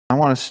I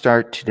want to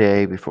start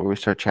today, before we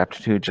start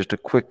chapter 2, just a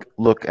quick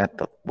look at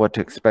what to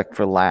expect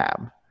for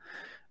lab.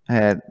 I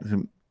had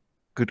some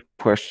good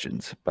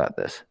questions about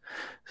this.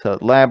 So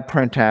lab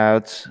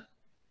printouts.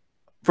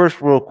 First,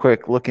 real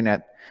quick,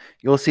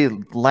 you'll see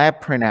lab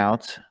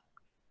printouts,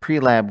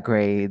 pre-lab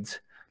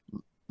grades,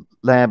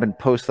 lab and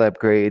post-lab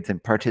grades,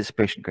 and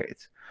participation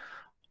grades.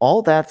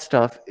 All that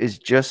stuff is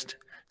just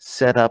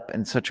set up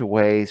in such a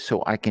way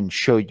so I can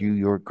show you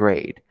your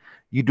grade.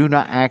 You do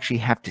not actually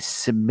have to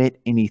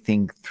submit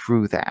anything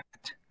through that.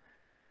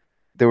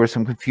 There was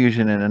some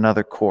confusion in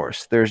another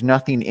course. There's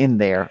nothing in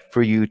there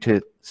for you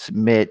to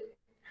submit.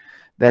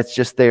 That's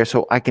just there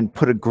so I can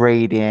put a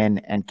grade in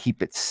and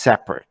keep it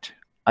separate.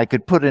 I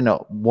could put in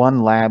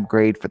one lab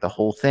grade for the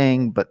whole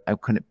thing, but I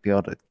couldn't be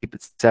able to keep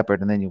it separate,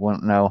 and then you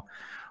won't know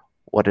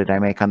what did I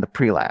make on the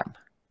pre-lab.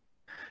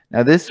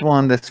 Now this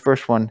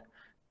first one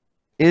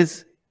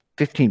is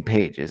 15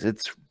 pages.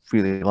 It's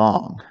really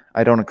long.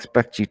 I don't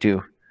expect you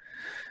to.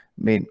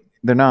 I mean,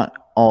 they're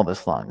not all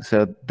this long.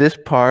 So this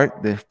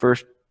part, the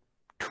first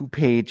 2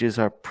 pages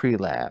are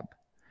pre-lab.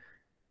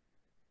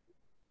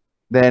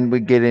 Then we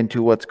get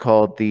into what's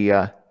called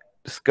the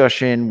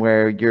discussion,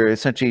 where you're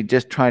essentially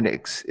just trying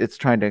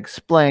to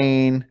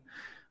explain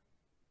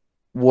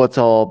what's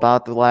all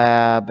about the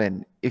lab.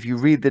 And if you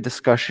read the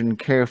discussion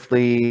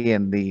carefully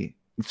and the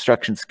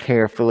instructions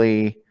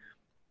carefully,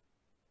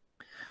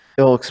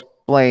 it'll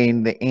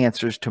explain the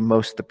answers to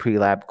most of the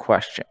pre-lab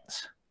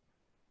questions.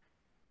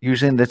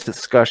 Usually in this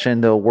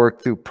discussion, they'll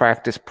work through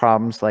practice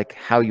problems like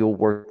how you'll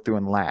work through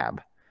in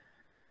lab.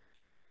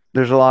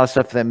 There's a lot of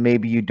stuff that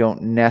maybe you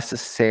don't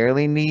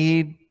necessarily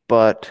need,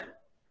 but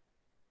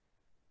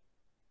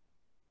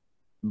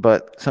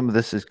some of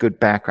this is good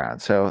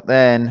background. So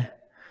then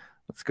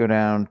let's go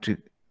down to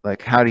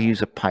like how to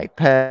use a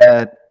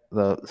pipette,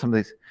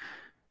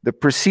 the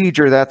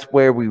procedure. That's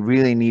where we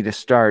really need to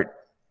start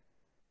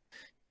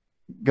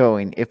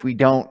going. If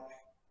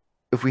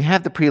we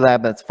have the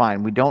pre-lab, that's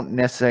fine. We don't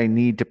necessarily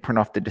need to print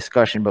off the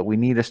discussion, but we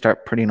need to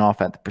start printing off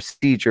at the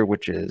procedure,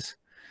 which is,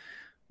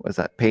 was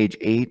that page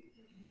 8?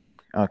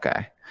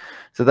 Okay.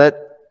 So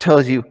that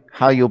tells you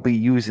how you'll be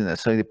using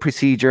this. So the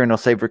procedure, and it'll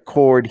say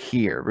record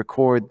here,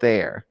 record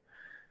there.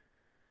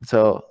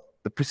 So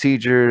the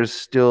procedure is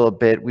still a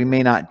bit, we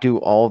may not do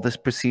all this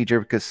procedure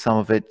because some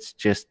of it's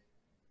just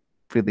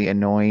really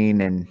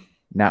annoying and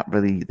not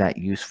really that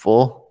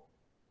useful.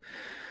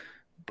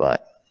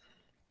 But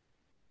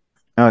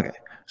okay.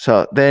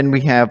 So then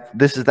we have,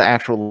 this is the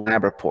actual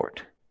lab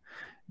report.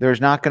 There's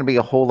not going to be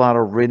a whole lot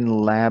of written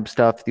lab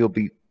stuff. You'll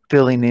be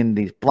filling in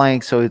these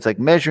blanks. So it's like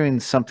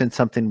measuring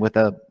something with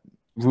a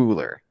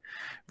ruler,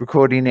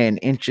 recording it in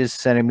inches,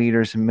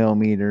 centimeters, and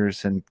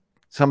millimeters. And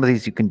some of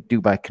these you can do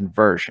by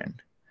conversion.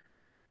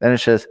 Then it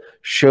says,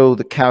 show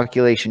the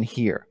calculation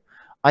here.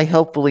 I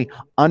helpfully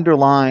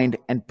underlined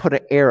and put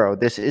an arrow.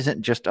 This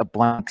isn't just a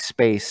blank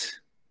space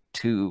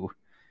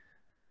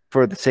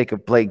for the sake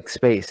of blank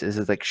space. This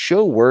is like,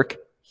 show work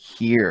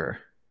here.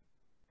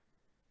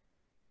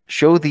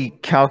 Show the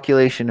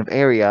calculation of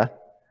area,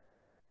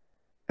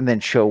 and then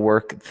show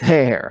work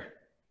there.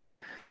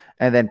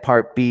 And then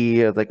part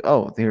B, like,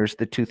 oh, there's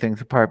the 2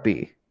 things of part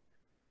B.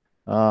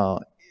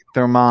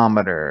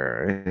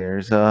 Thermometer.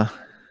 There's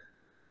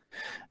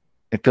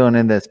filling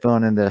in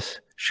this.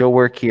 Show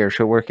work here,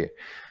 show work here.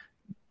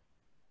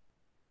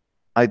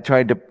 I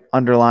tried to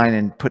underline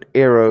and put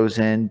arrows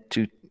in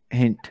to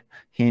hint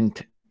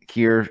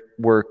here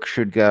work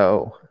should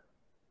go.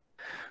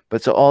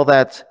 But so all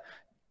that's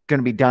going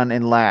to be done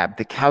in lab.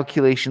 The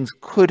calculations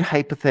could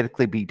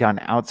hypothetically be done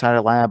outside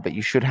of lab, but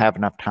you should have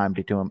enough time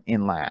to do them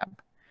in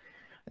lab.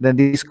 And then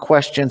these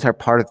questions are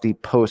part of the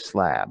post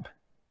lab.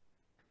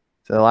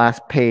 So the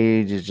last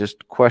page is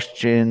just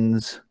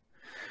questions.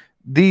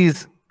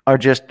 These are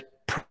just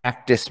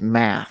practice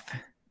math.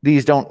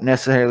 These don't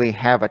necessarily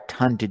have a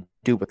ton to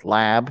do with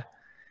lab.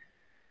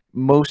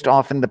 Most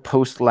often the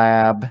post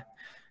lab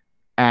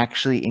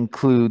actually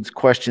includes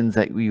questions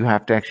that you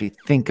have to actually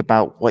think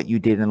about what you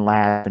did in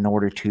lab in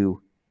order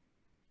to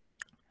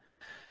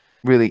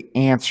really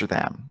answer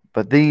them.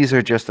 But these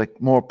are just like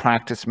more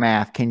practice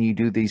math. Can you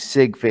do these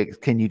sig figs?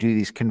 Can you do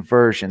these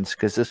conversions?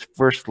 Because this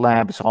first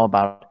lab is all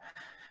about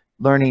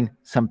learning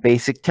some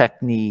basic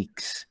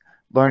techniques,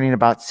 learning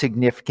about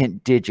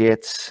significant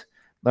digits,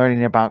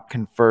 learning about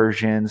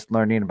conversions,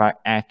 learning about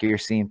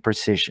accuracy and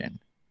precision.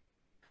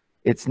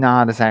 It's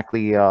not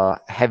exactly a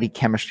heavy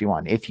chemistry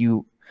one. If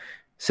you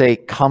say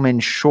come in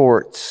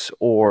shorts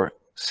or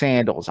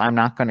sandals, I'm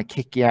not going to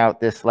kick you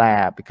out this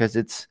lab, because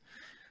it's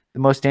the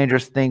most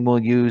dangerous thing we'll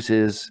use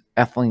is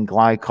ethylene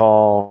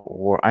glycol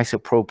or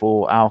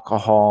isopropyl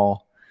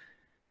alcohol.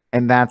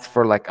 And that's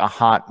for like a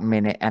hot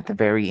minute at the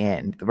very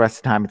end. The rest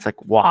of the time it's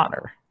like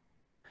water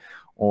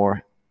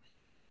or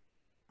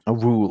a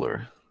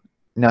ruler.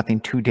 Nothing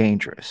too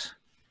dangerous.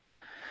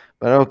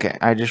 But okay,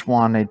 I just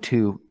wanted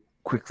to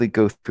quickly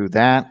go through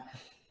that.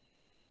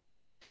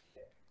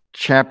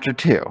 Chapter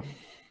 2.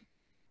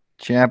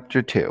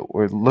 Chapter 2,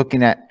 we're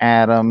looking at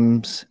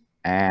atoms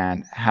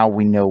and how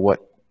we know what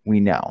we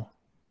know.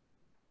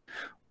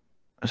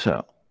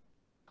 So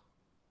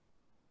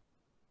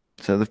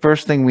So the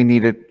first thing we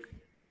need to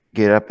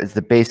get up is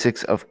the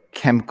basics of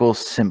chemical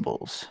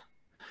symbols.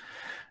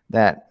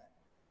 That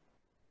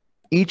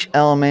each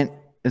element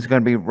is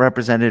going to be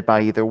represented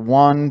by either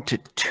 1 to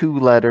 2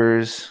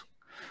 letters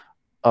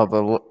of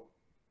the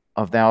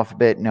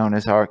alphabet known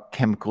as our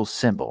chemical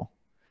symbol.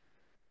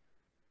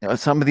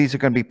 Some of these are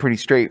going to be pretty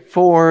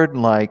straightforward,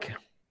 like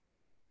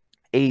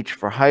H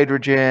for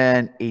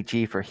hydrogen,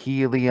 He for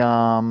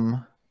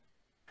helium,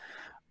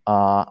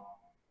 but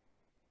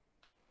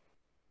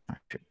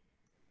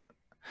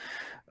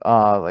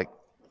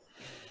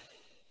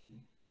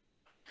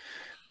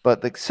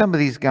like some of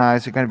these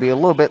guys are going to be a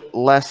little bit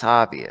less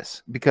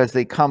obvious because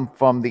they come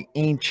from the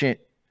ancient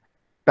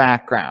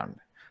background.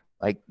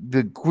 Like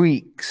the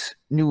Greeks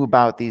knew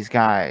about these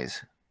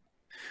guys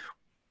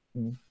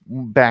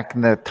back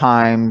in the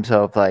times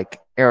of like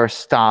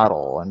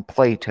Aristotle and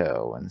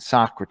Plato and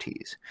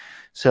Socrates.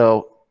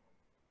 So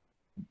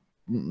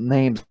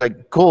names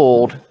like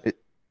gold,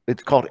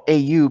 it's called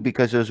Au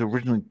because it was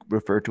originally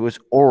referred to as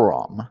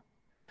aurum.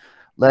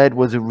 Lead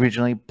was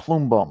originally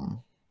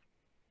plumbum.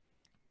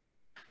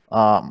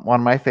 One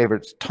of my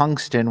favorites,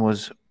 tungsten,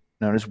 was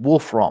known as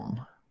wolfram.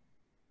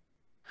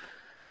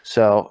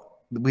 So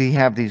we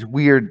have these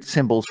weird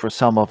symbols for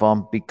some of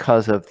them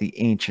because of the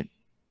ancient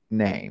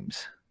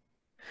names.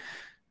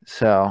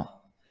 So,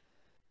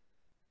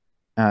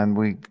 and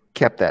we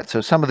kept that.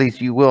 So some of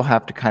these you will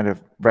have to kind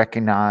of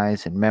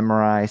recognize and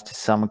memorize to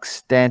some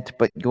extent,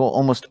 but you'll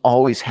almost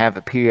always have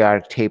a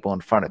periodic table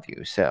in front of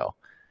you. So,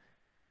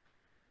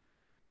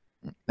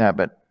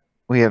 but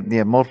we have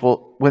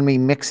multiple. When we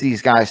mix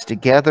these guys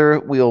together,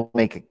 we'll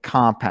make a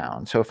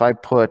compound. So if I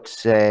put,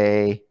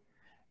 say,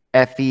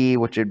 Fe,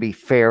 which would be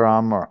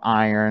ferrum or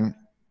iron,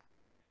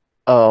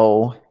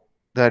 O,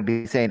 that'd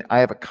be saying I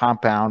have a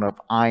compound of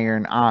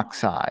iron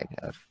oxide,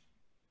 of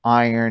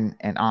iron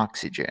and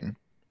oxygen.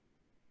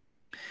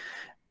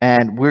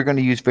 And we're going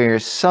to use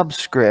various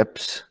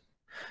subscripts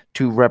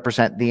to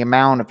represent the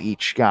amount of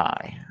each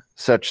guy,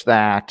 such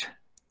that,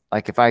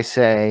 like if I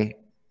say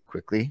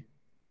quickly,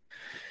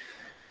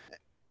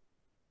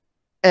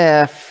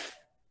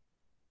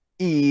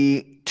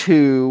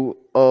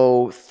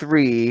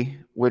 Fe2O3,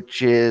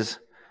 which is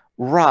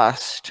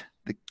rust,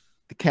 the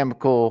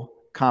chemical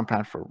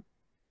compound for,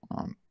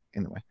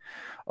 anyway,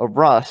 a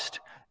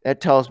rust,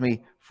 that tells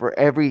me for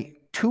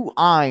every 2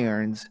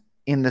 irons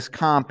in this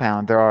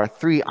compound, there are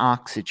 3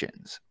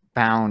 oxygens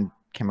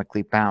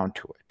chemically bound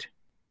to it.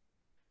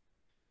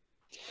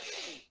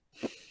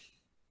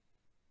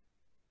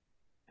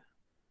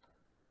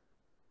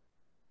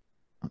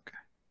 Okay.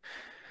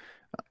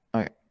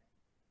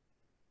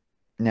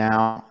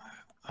 Now,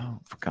 oh,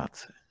 for God's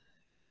sake.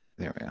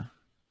 There we go.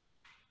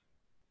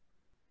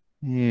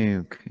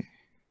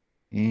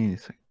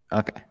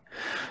 Okay.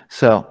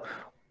 So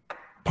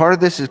part of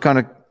this is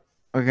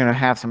we're going to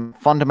have some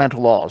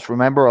fundamental laws.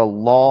 Remember, a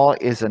law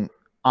is an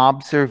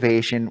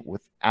observation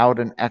without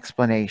an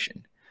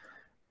explanation.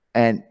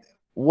 And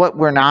what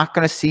we're not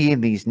going to see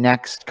in these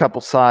next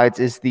couple slides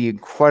is the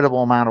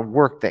incredible amount of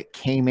work that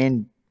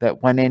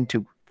went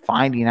into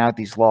finding out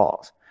these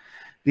laws.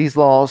 These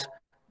laws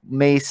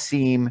may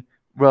seem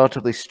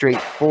relatively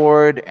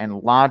straightforward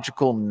and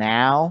logical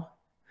now,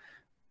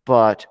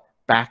 but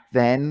back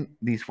then,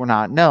 these were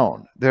not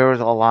known. There was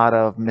a lot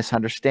of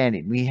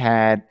misunderstanding. We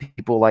had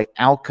people like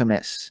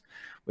alchemists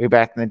way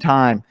back in the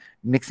time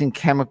mixing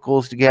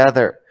chemicals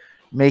together,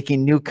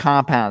 making new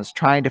compounds,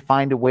 trying to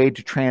find a way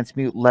to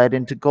transmute lead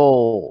into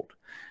gold,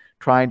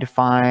 trying to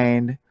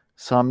find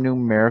some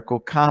numerical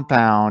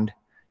compound,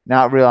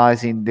 not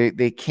realizing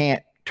they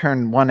can't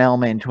turn one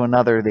element into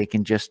another. They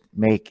can just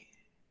make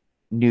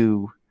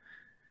new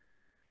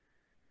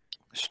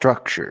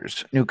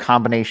structures, new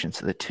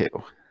combinations of the two.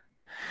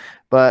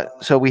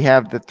 But so we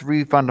have the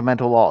 3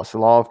 fundamental laws: the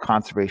law of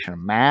conservation of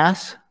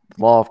mass,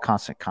 the law of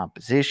constant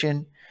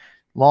composition,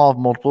 law of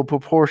multiple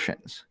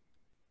proportions.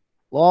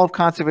 Law of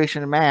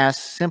conservation of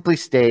mass simply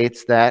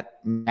states that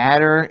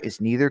matter is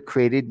neither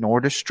created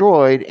nor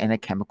destroyed in a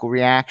chemical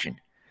reaction.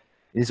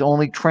 It is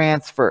only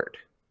transferred.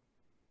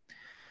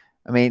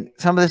 I mean,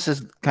 some of this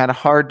is kind of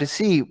hard to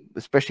see,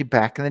 especially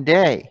back in the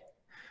day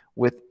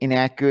with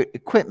inaccurate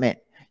equipment.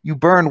 You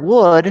burn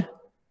wood,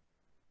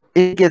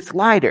 it gets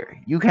lighter.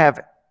 You have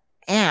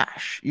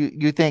ash.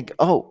 You think,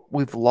 oh,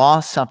 we've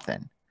lost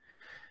something.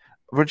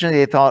 Originally,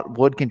 they thought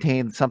wood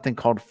contained something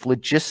called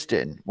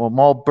phlogiston. Well,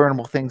 more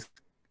burnable things,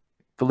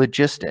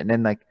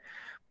 phlogiston,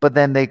 but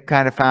then they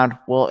kind of found,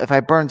 well, if I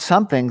burn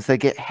some things, they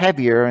get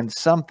heavier, and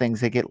some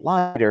things they get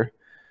lighter.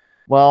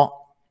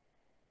 Well,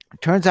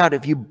 it turns out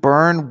if you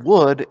burn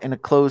wood in a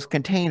closed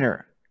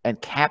container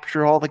and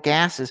capture all the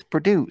gases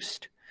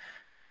produced,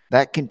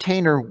 that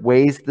container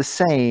weighs the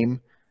same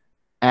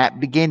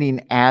at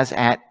beginning as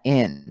at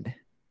end.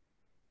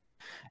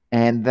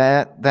 And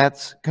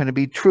that's going to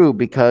be true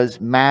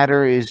because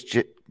matter is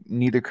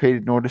neither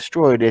created nor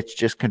destroyed. It's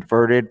just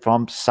converted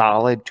from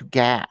solid to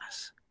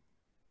gas.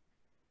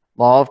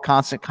 Law of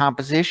constant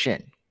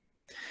composition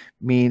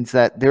means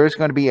that there is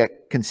going to be a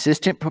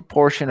consistent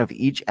proportion of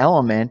each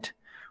element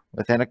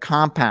within a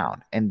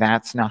compound, and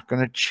that's not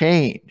going to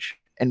change.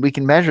 And we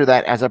can measure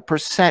that as a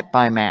percent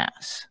by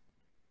mass.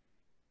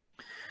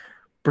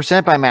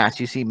 Percent by mass,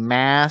 you see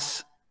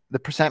mass, the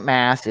percent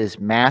mass is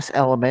mass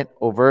element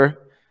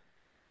over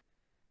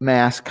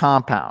mass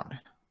compound.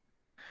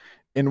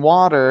 In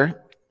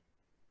water,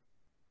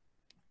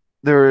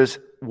 there's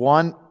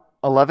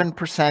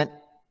 11%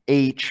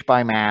 H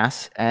by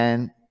mass,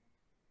 and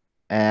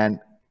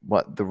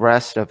what the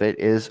rest of it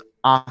is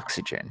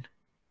oxygen.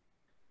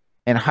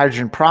 In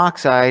hydrogen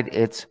peroxide,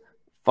 it's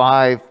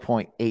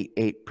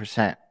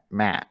 5.88%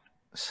 mass.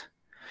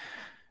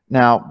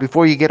 Now,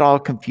 before you get all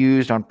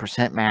confused on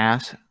percent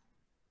mass,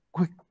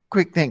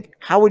 quick think,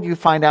 how would you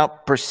find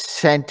out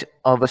percent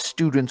of a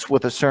students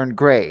with a certain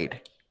grade?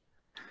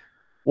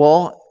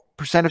 Well,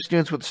 percent of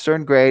students with a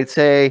certain grade,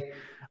 say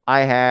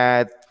I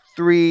had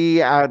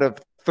 3 out of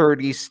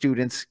 30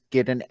 students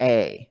get an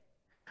A.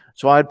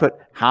 So I'd put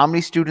how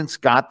many students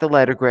got the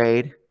letter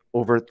grade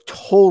over the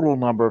total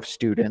number of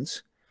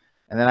students,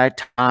 and then I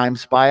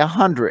times by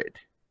 100.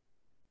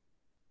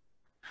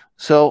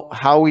 So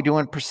how are we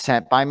doing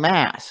percent by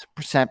mass?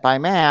 Percent by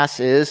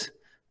mass is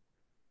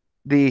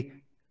the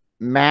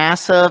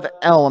mass of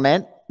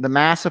element, the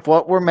mass of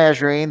what we're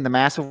measuring, the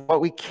mass of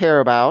what we care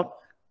about,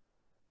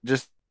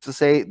 just to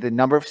say the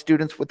number of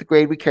students with the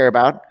grade we care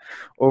about,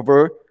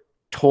 over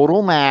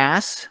total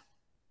mass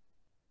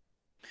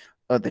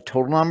of the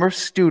total number of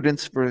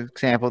students, for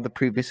example, the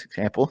previous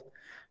example,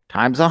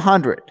 times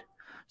 100.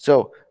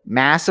 So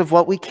mass of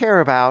what we care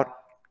about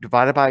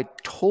divided by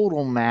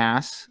total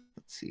mass.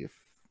 Let's see if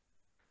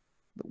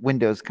the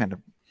window's kind of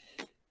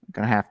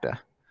going to have to,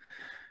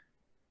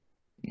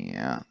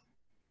 yeah,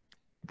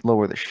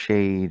 lower the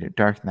shade or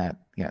darken that.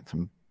 Yeah,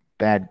 some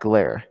bad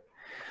glare.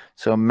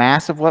 So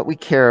mass of what we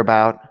care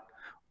about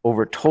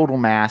over total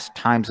mass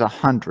times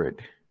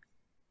 100.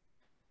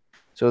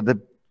 So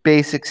the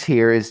basics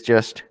here is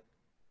just,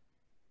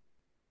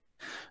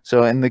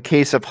 so in the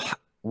case of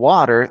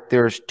water,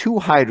 there's 2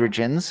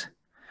 hydrogens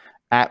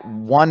at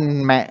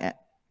 1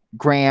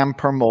 gram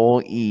per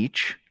mole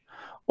each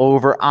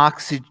over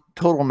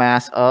total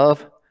mass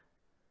of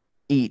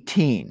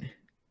 18.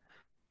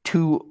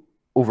 2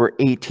 over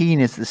 18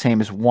 is the same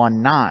as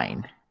 1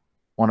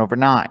 over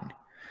 9,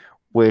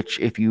 which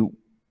if you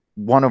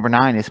 1 over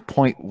 9 is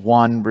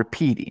 0.1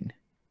 repeating.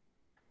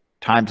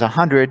 Times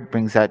 100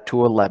 brings that to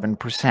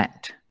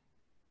 11%.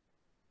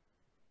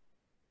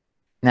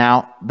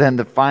 Now,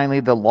 then finally,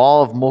 the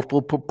law of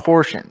multiple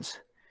proportions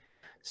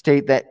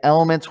state that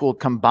elements will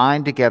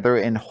combine together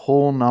in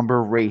whole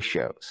number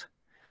ratios.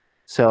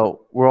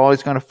 So we're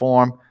always going to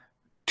form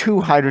 2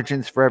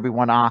 hydrogens for every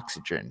 1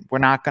 oxygen. We're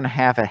not going to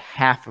have a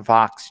half of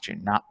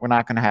oxygen. We're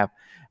not going to have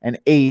an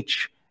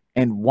H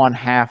and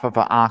 1/2 of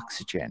an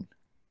oxygen.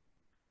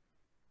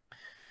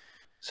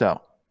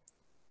 So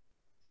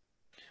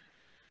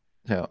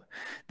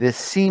this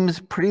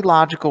seems pretty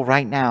logical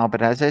right now,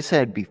 but as I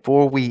said,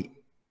 before we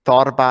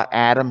thought about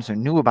atoms or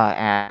knew about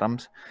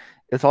atoms,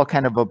 it's all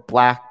kind of a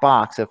black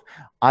box. If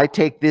I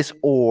take this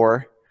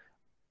ore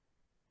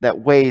that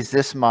weighs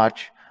this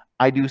much,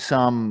 I do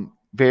some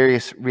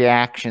various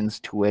reactions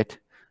to it,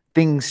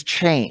 things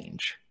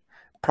change,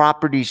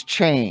 properties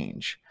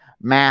change,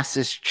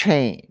 masses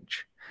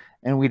change,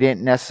 and we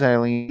didn't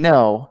necessarily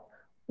know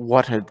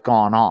what had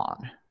gone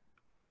on.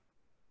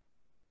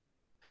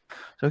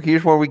 So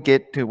here's where we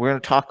get to, we're going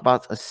to talk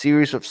about a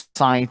series of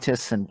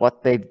scientists and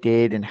what they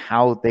did and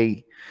how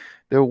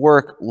their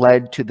work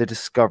led to the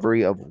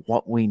discovery of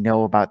what we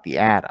know about the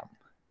atom.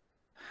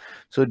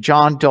 So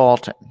John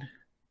Dalton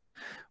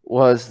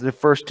was the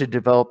first to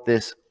develop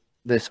this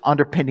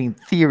underpinning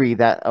theory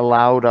that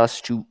allowed us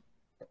to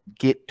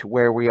get to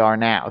where we are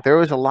now. There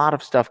was a lot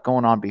of stuff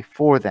going on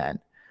before then.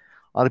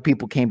 A lot of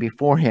people came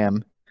before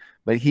him,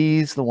 but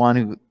he's the one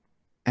who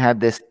had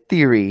this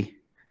theory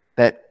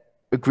that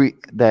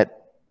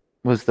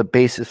was the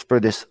basis for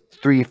this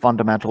 3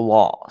 fundamental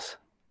laws.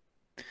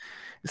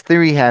 This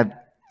theory had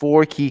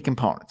 4 key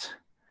components.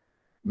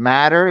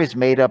 Matter is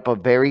made up of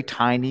very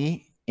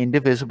tiny,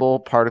 indivisible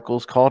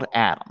particles called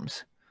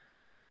atoms.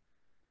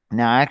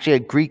 Now, actually, a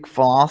Greek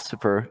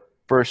philosopher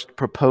first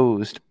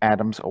proposed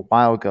atoms a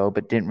while ago,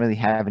 but didn't really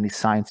have any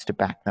science to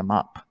back them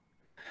up.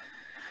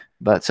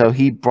 But so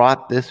he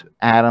brought this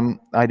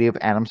idea of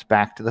atoms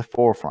back to the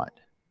forefront.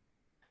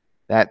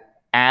 That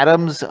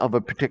atoms of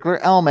a particular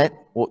element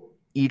will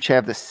each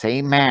have the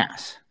same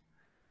mass,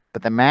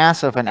 but the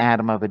mass of an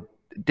atom of a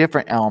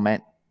different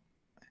element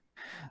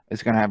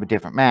is going to have a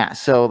different mass.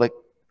 So like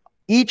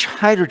each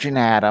hydrogen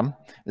atom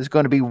is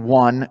going to be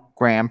 1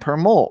 gram per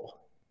mole.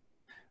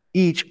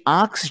 Each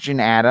oxygen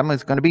atom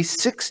is going to be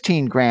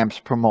 16 grams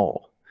per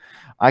mole.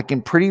 I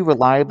can pretty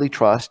reliably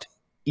trust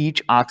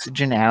each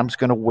oxygen atom is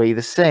going to weigh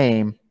the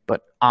same,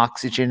 but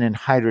oxygen and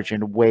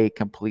hydrogen weigh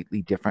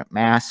completely different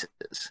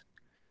masses.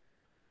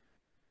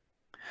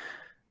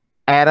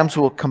 Atoms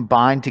will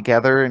combine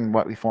together in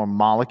what we form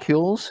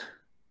molecules.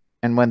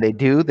 And when they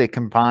do, they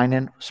combine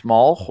in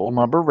small whole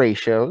number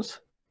ratios.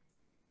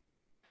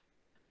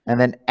 And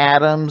then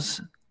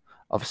atoms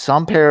of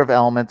some pair of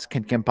elements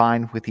can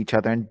combine with each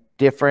other in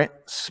different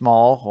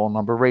small whole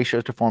number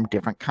ratios to form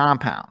different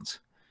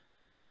compounds.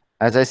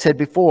 As I said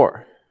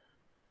before,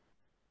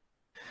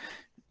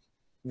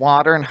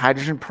 water and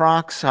hydrogen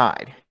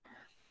peroxide.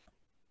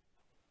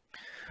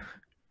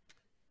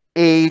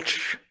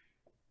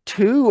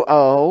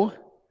 H2O,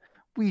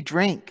 we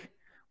drink,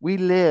 we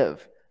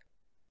live.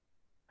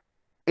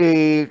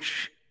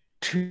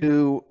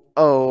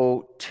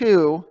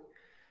 H2O2,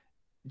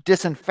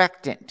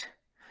 disinfectant,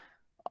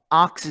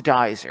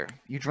 oxidizer.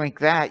 You drink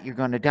that, you're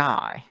going to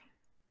die.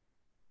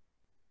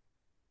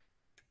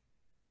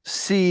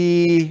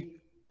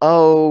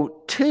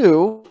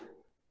 CO2,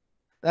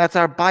 that's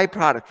our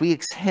byproduct. We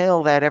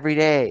exhale that every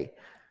day.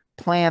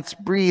 Plants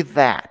breathe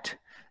that.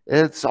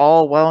 It's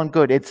all well and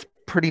good. It's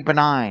pretty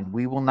benign.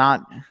 We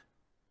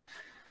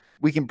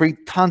can breathe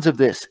tons of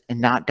this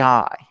and not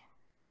die.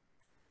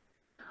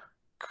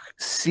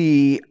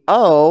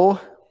 CO,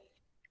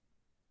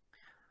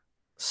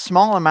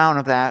 small amount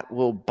of that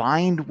will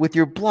bind with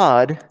your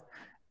blood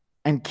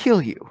and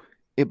kill you.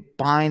 It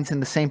binds in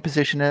the same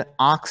position that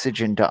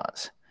oxygen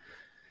does.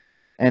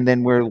 And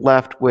then we're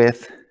left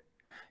with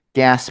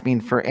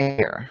gasping for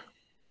air.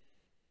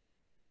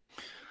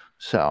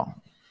 So,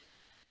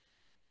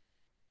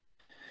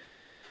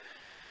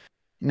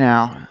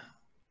 now,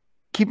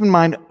 keep in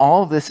mind,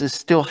 all of this is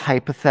still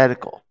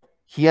hypothetical.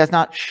 He has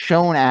not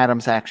shown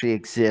atoms actually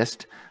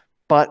exist,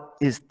 but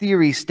his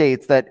theory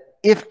states that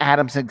if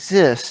atoms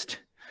exist,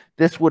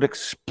 this would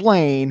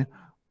explain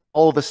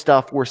all the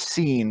stuff we're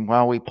seeing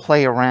while we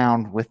play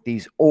around with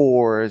these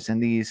ores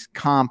and these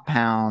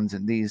compounds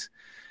and these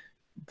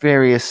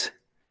various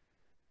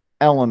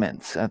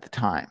elements at the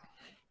time.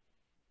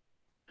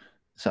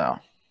 So,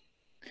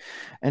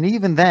 and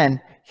even then,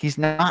 he's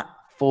not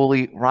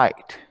fully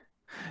right.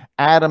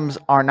 Atoms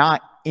are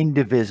not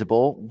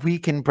indivisible. We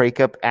can break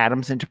up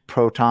atoms into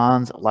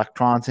protons,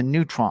 electrons, and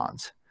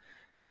neutrons.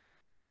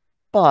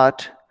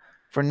 But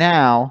for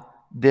now,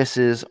 this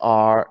is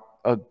a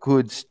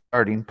good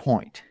starting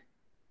point.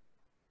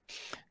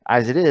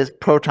 As it is,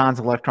 protons,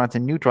 electrons,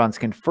 and neutrons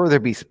can further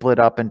be split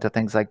up into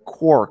things like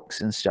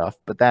quarks and stuff,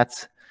 but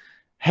that's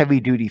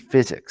heavy-duty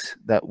physics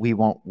that we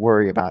won't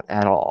worry about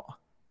at all.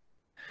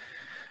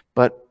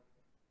 But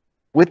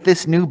with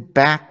this new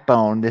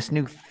backbone, this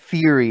new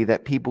theory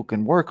that people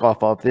can work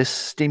off of, this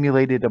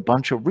stimulated a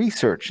bunch of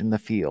research in the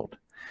field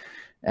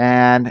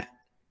and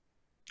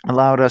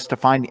allowed us to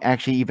find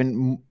actually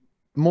even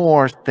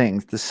more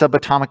things, the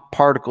subatomic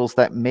particles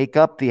that make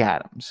up the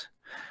atoms,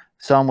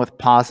 some with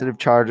positive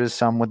charges,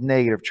 some with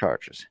negative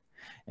charges.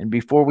 And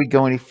before we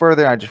go any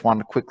further, I just want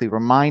to quickly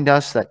remind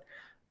us that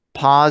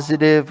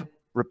positive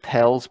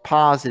repels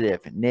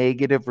positive,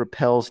 negative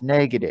repels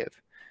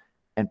negative,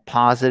 and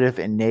positive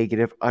and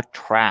negative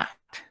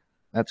attract.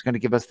 That's going to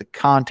give us the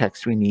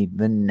context we need in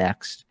the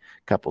next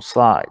couple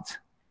slides.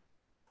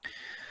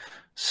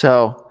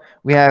 So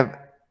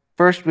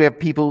first we have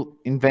people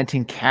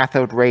inventing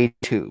cathode ray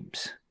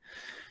tubes.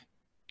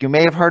 You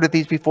may have heard of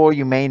these before,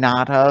 you may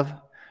not have.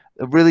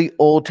 A really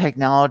old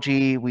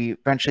technology. We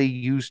eventually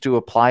used to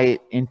apply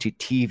it into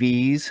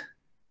TVs.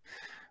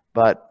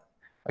 But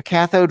a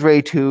cathode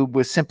ray tube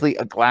was simply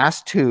a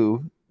glass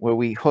tube where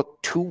we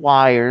hook two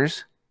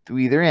wires through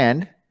either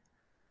end.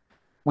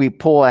 We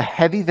pull a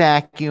heavy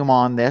vacuum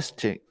on this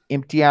to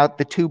empty out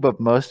the tube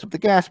of most of the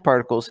gas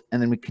particles, and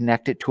then we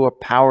connect it to a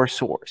power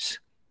source.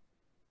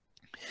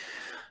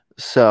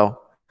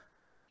 So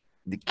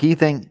the key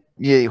thing,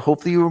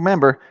 hopefully you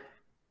remember,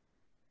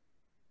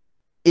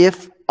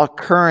 if a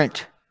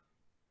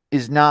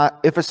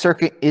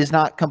circuit is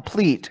not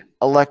complete,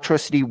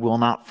 electricity will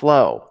not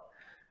flow.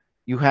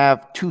 You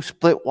have two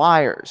split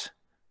wires,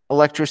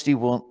 electricity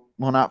will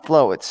not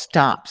flow. It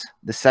stops.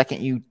 The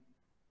second you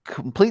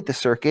complete the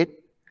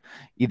circuit,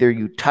 either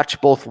you touch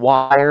both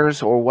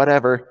wires or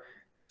whatever,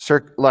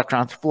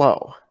 electrons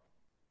flow.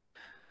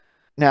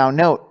 Now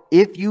note,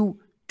 if you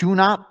do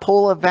not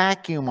pull a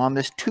vacuum on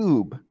this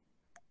tube,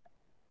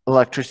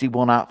 electricity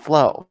will not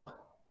flow.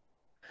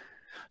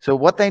 So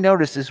what they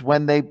noticed is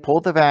when they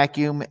pulled the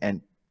vacuum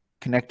and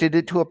connected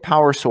it to a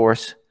power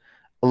source,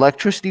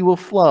 electricity will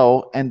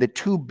flow and the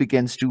tube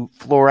begins to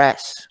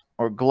fluoresce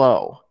or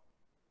glow.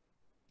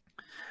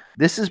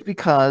 This is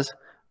because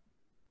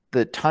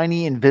the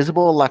tiny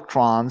invisible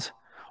electrons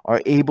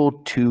are able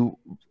to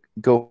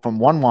go from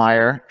one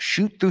wire,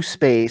 shoot through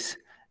space,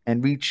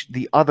 and reach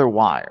the other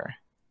wire.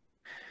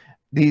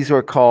 These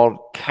were called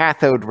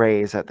cathode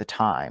rays at the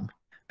time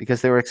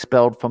because they were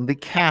expelled from the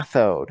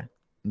cathode,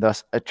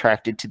 thus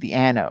attracted to the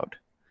anode.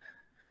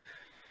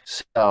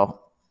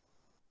 So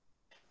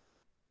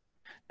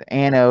the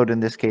anode in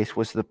this case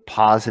was the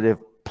positive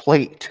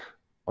plate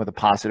or the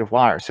positive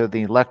wire. So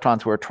the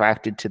electrons were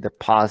attracted to the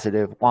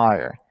positive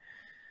wire.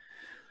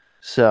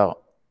 So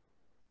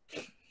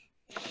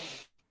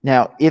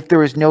now if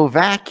there is no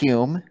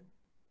vacuum,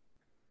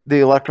 the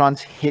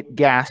electrons hit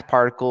gas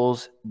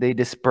particles, they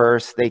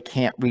disperse, they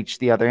can't reach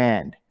the other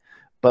end.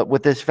 But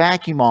with this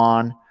vacuum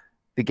on,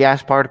 the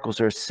gas particles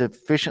are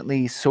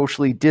sufficiently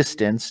socially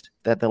distanced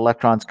that the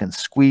electrons can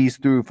squeeze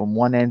through from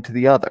one end to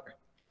the other.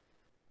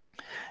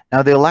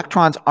 Now, the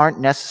electrons aren't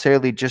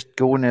necessarily just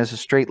going as a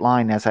straight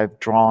line as I've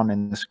drawn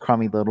in this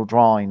crummy little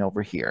drawing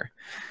over here.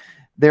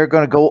 They're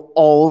going to go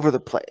all over the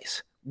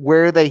place.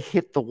 Where they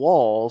hit the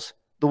walls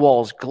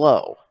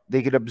glow.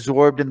 They get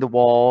absorbed in the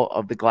wall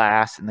of the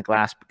glass, and the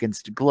glass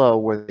begins to glow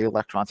where the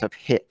electrons have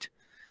hit.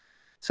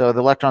 So the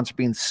electrons are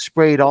being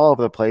sprayed all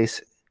over the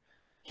place,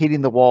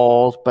 hitting the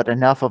walls, but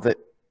enough of it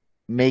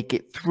make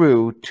it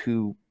through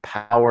to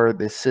power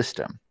this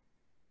system.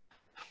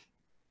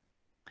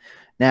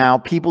 Now,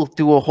 people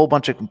do a whole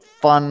bunch of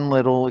fun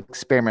little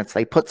experiments.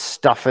 They put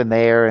stuff in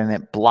there and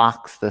it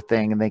blocks the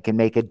thing, and they can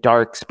make a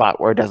dark spot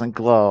where it doesn't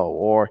glow.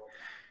 Or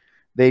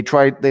they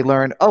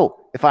learned,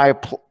 oh, if I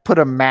put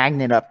a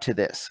magnet up to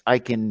this, I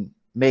can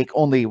make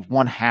only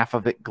one half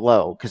of it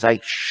glow because I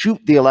shoot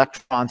the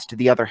electrons to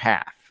the other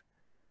half.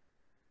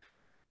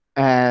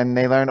 And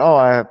they learned, oh,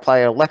 I apply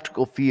an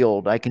electrical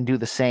field, I can do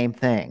the same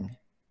thing.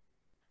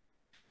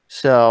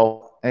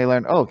 So they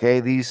learned, oh,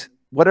 okay,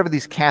 whatever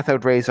these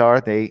cathode rays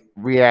are, they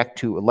react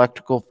to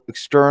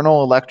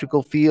external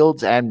electrical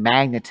fields and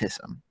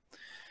magnetism.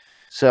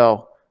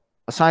 So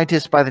a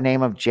scientist by the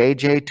name of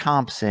J.J.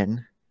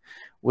 Thomson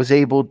was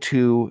able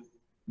to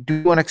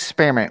do an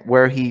experiment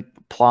where he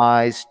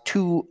applies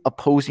two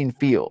opposing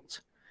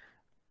fields,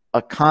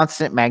 a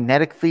constant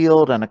magnetic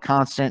field and a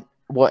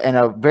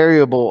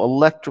variable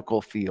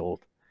electrical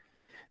field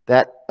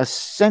that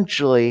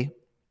essentially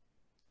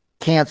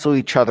cancel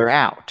each other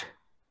out.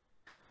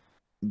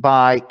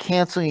 By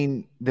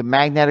relating the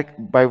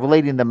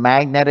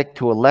magnetic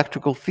to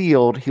electrical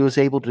field, he was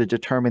able to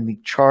determine the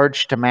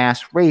charge to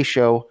mass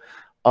ratio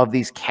of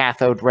these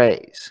cathode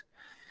rays.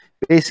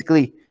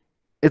 Basically,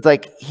 it's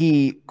like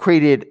he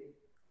created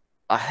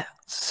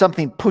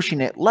something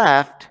pushing it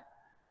left,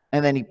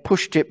 and then he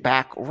pushed it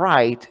back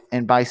right,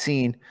 and by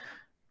seeing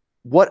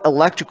what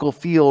electrical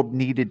field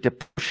needed to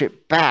push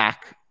it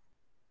back,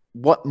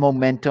 what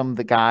momentum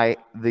the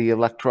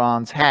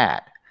electrons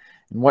had,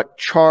 and what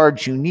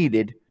charge you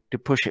needed to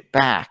push it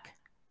back.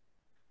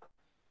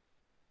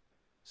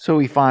 So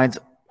he finds,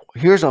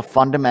 here's a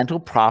fundamental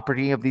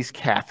property of these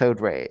cathode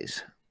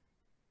rays.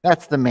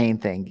 That's the main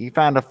thing. He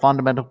found a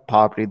fundamental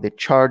property, the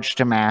charge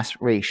to mass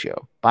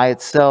ratio. By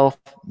itself,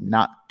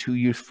 not too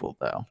useful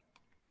though.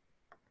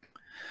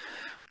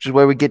 Which is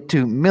where we get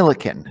to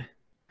Millikan.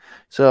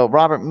 So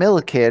Robert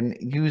Millikan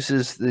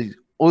uses the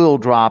oil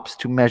drops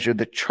to measure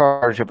the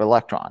charge of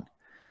electron.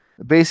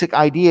 The basic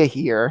idea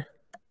here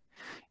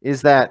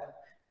is that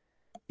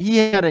he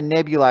had a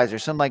nebulizer,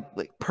 some like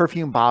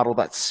perfume bottle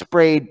that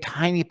sprayed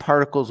tiny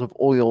particles of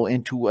oil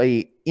into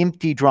an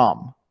empty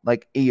drum.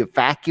 Like he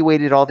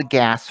evacuated all the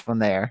gas from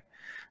there,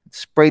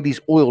 sprayed these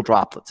oil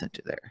droplets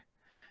into there.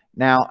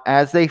 Now,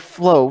 as they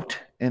float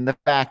in the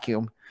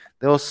vacuum,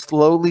 they'll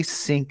slowly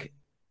sink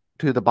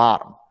to the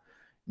bottom.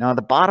 Now,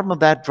 the bottom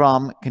of that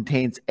drum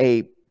contains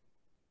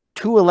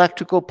two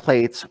electrical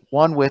plates,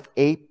 one with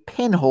a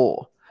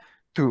pinhole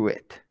through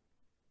it.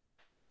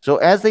 So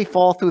as they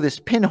fall through this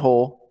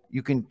pinhole,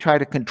 you can try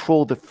to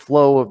control the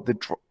flow of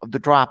the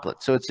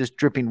droplet. So it's just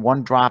dripping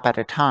one drop at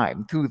a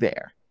time through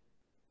there.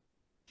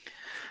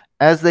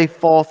 As they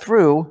fall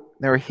through,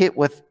 they're hit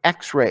with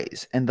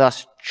X-rays and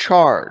thus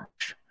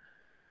charged.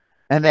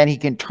 And then he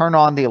can turn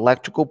on the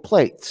electrical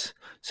plates.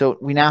 So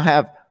we now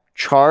have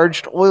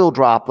charged oil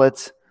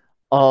droplets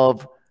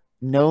of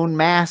known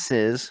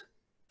masses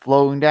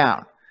flowing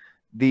down.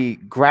 The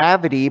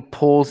gravity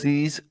pulls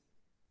these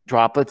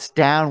droplets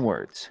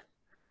downwards,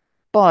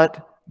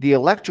 but the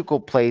electrical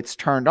plates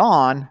turned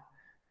on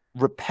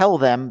repel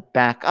them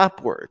back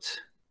upwards.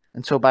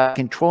 And so by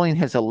controlling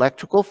his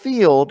electrical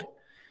field,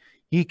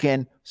 he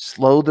can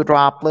slow the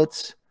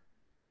droplets,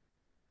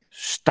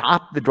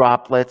 stop the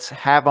droplets,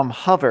 have them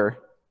hover,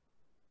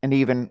 and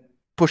even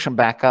push them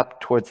back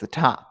up towards the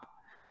top.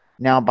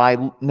 Now, by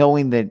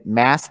knowing the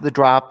mass of the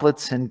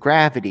droplets and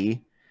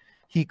gravity,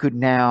 he could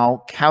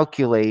now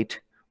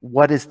calculate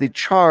what is the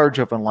charge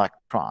of an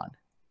electron.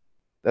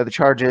 The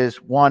charge is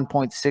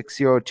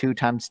 1.602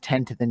 times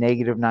 10 to the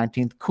negative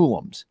 19th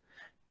coulombs.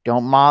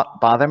 Don't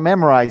bother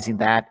memorizing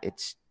that.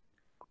 It's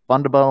a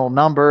fundamental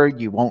number.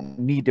 You won't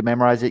need to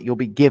memorize it. You'll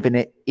be given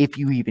it if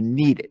you even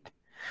need it,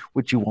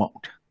 which you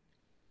won't.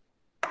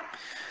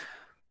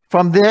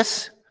 From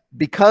this,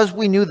 because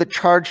we knew the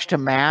charge to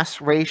mass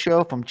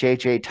ratio from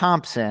J.J.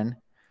 Thomson,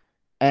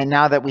 and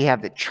now that we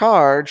have the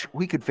charge,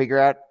 we could figure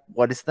out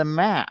what is the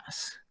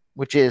mass,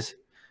 which is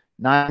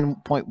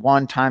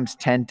 9.1 times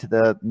 10 to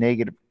the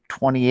negative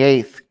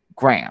 28th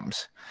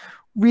grams.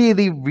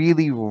 Really,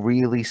 really,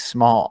 really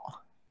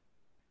small.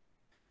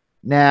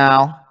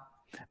 Now,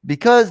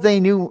 because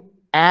they knew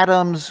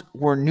atoms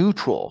were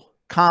neutral,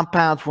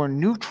 compounds were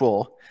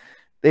neutral,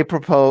 they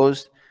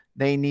proposed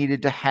they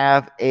needed to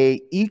have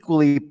a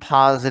equally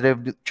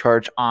positive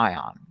charge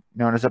ion,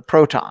 known as a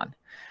proton.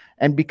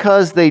 And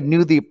because they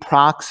knew the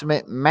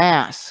approximate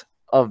mass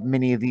of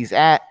many of these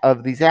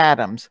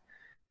atoms,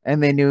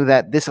 and they knew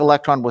that this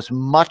electron was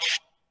much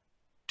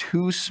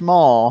too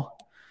small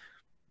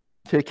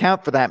to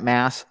account for that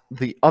mass,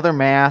 the other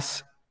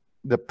mass,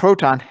 the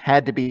proton,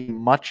 had to be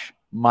much,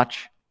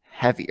 much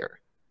heavier.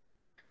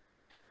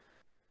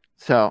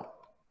 So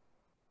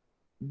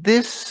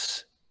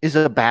this is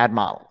a bad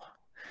model.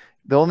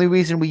 The only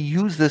reason we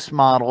use this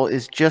model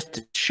is just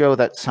to show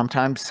that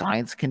sometimes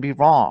science can be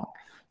wrong.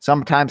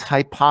 Sometimes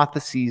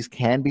hypotheses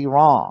can be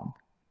wrong.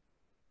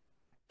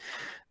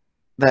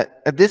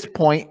 That at this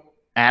point,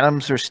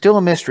 atoms are still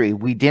a mystery.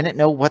 We didn't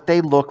know what they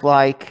look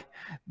like.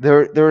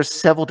 There are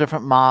several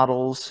different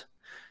models.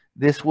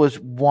 This was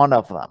one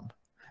of them.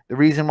 The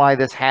reason why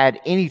this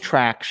had any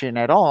traction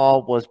at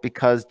all was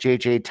because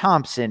J.J.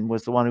 Thomson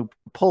was the one who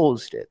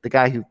proposed it, the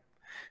guy who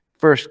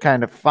first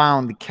kind of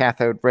found the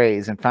cathode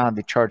rays and found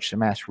the charge to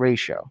mass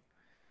ratio.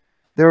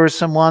 There were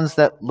some ones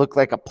that looked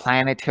like a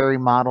planetary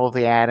model of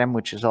the atom,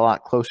 which is a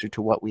lot closer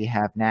to what we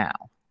have now.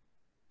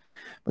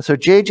 So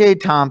J.J.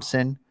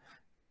 Thomson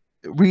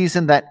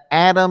reasoned that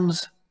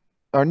atoms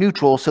are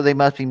neutral, so they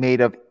must be made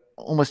of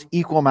almost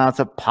equal amounts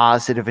of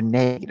positive and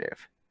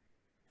negative.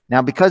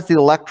 Now, because the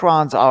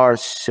electrons are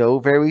so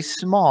very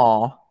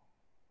small,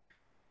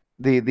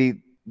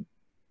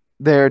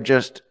 they're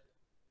just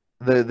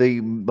the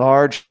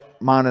large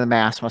amount of the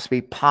mass must be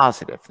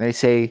positive. They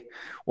say,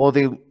 well,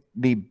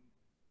 the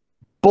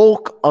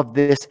bulk of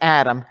this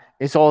atom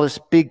is all this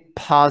big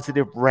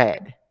positive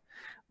red,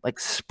 like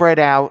spread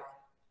out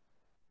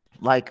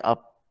like a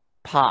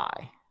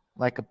pie,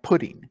 like a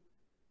pudding.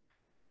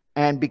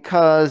 And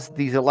because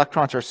these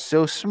electrons are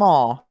so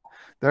small,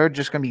 they're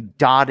just going to be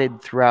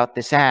dotted throughout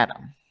this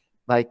atom,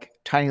 like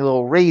tiny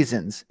little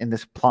raisins in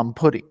this plum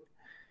pudding.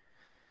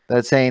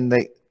 That's saying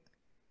that,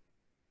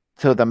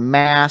 so the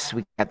mass,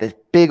 we got this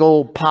big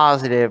old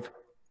positive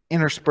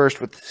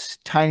interspersed with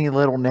tiny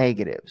little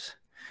negatives.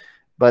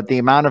 But the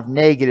amount of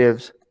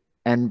negatives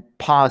and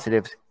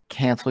positives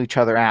cancel each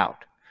other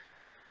out.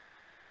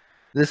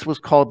 This was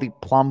called the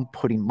plum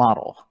pudding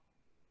model.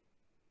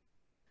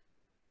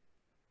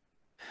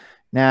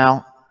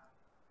 Now,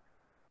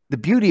 the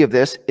beauty of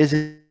this is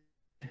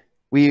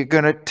we are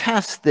going to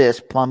test this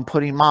plum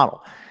pudding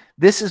model.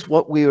 This is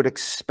what we would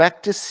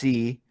expect to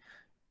see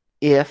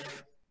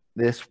if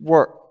this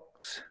works.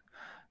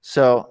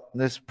 So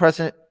this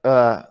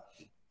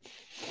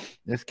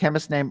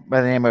chemist named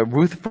by the name of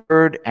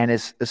Rutherford and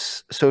his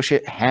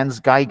associate Hans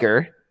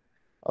Geiger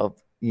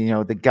of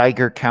the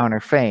Geiger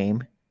counter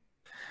fame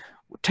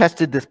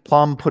tested this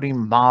plum pudding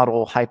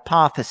model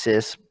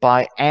hypothesis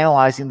by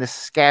analyzing the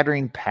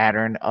scattering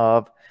pattern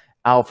of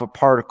alpha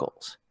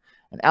particles.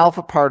 An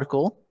alpha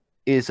particle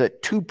is a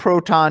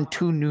 2-proton,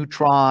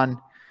 2-neutron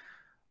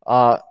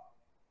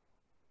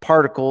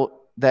particle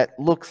that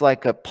looks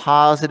like a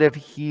positive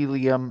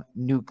helium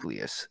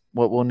nucleus,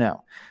 what we'll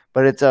know.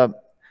 But it's a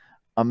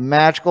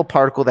magical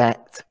particle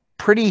that's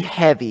pretty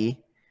heavy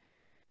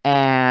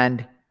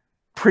and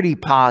pretty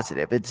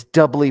positive. It's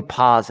doubly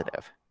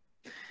positive.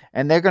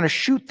 And they're going to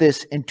shoot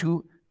this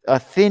into a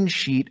thin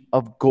sheet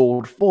of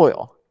gold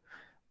foil.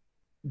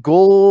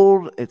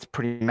 Gold, it's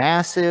pretty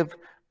massive,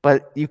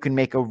 but you can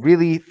make a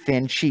really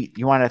thin sheet.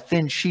 You want a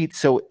thin sheet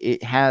so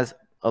it has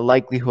a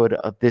likelihood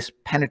of this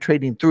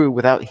penetrating through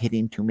without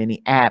hitting too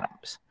many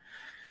atoms.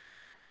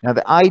 Now,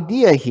 the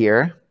idea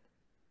here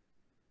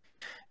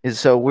is,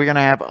 so we're going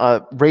to have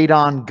a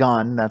radon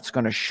gun that's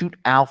going to shoot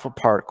alpha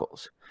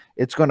particles.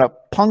 It's going to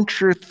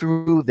puncture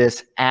through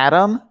this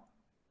atom,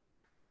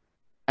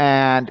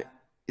 and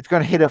it's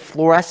going to hit a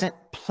fluorescent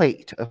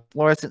plate, a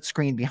fluorescent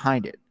screen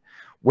behind it.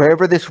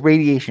 Wherever this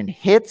radiation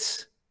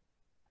hits,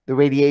 the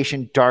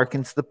radiation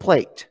darkens the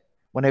plate.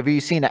 Whenever you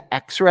see an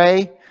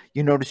X-ray,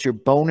 you notice your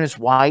bone is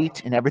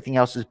white and everything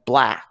else is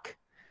black.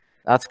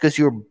 That's because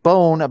your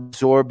bone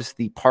absorbs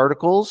the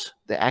particles,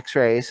 the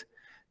X-rays.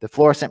 The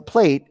fluorescent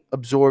plate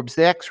absorbs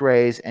the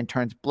X-rays and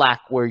turns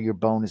black where your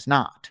bone is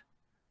not.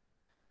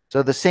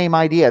 So the same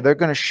idea. They're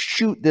going to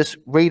shoot this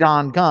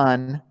radon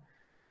gun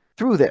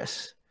through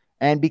this.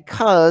 And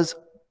because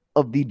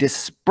of the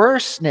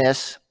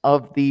dispersedness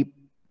of the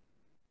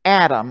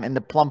atom in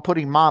the plum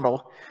pudding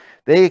model,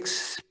 they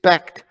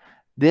expect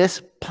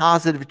this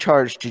positive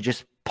charge to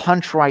just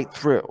punch right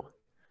through.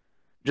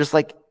 Just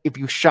like if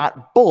you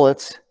shot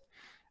bullets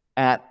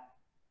at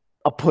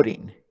a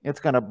pudding,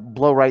 it's going to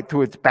blow right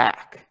through its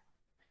back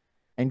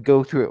and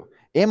go through.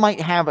 It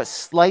might have a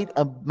slight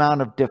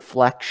amount of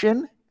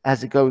deflection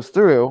as it goes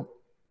through,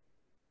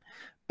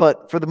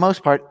 but for the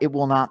most part, it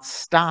will not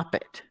stop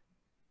it.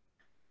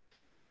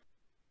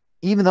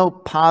 Even though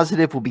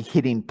positive will be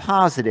hitting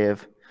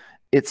positive,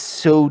 it's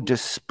so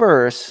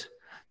dispersed,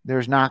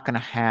 there's not going to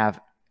have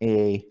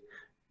a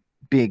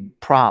big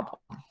problem.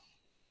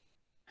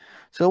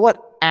 So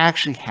what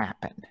actually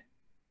happened?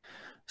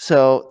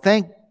 So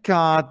thank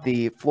God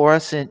the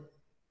fluorescent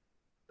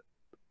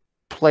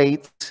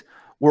plates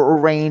were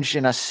arranged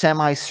in a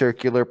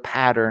semicircular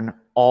pattern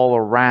all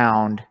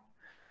around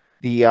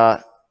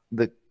the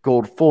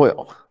gold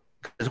foil.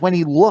 Because when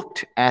he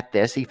looked at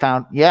this, he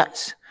found,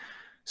 yes,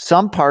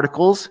 some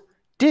particles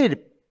did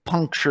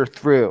puncture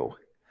through.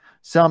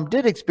 Some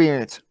did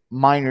experience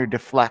minor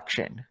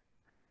deflection.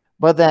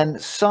 But then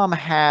some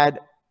had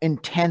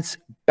intense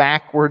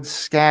backward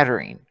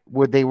scattering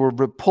where they were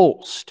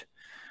repulsed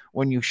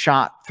when you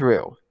shot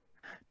through.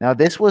 Now,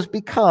 this was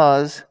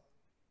because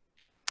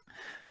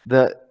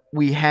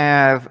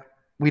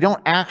we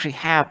don't actually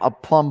have a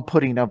plum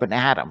pudding of an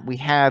atom. We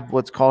have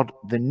what's called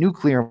the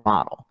nuclear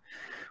model,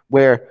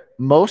 where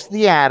most of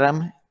the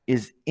atom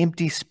is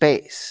empty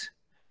space.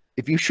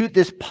 If you shoot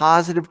this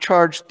positive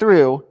charge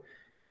through,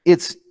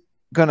 it's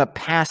going to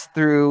pass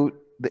through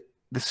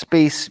the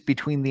space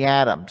between the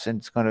atoms, and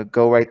it's going to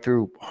go right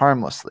through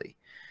harmlessly.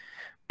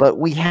 But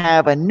we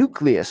have a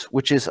nucleus,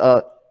 which is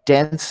a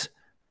dense,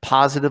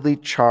 positively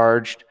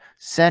charged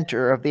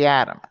center of the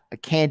atom, a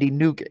candy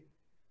nougat.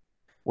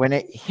 When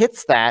it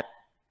hits that,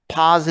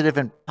 positive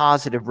and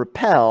positive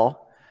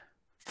repel,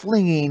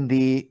 flinging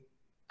the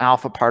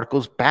alpha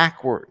particles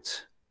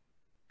backwards.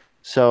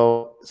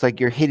 So it's like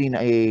you're hitting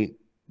a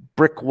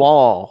brick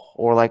wall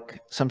or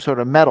like some sort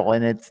of metal,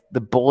 and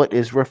the bullet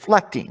is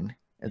reflecting.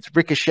 It's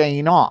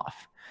ricocheting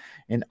off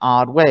in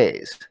odd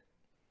ways.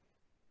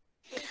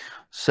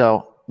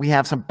 So we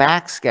have some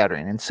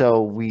backscattering, and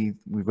so we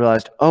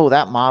realized, oh,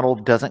 that model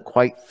doesn't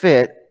quite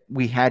fit.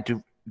 We had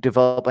to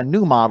develop a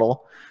new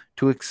model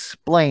to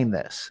explain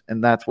this,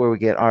 and that's where we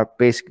get our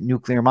basic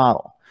nuclear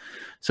model.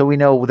 So we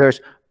know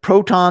there's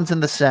protons in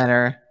the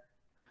center,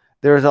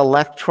 there's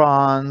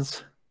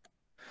electrons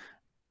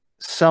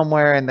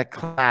somewhere in the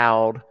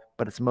cloud,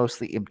 but it's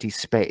mostly empty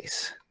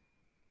space.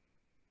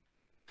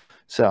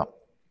 So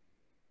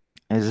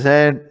as I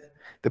said,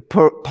 the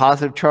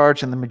positive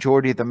charge and the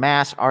majority of the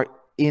mass are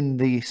in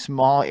the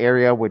small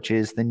area, which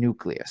is the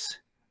nucleus.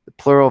 The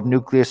plural of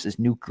nucleus is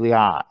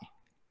nuclei.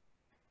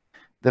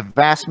 The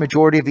vast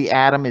majority of the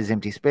atom is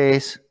empty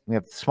space. We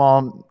have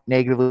small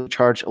negatively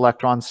charged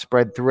electrons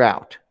spread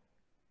throughout.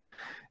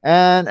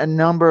 And a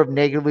number of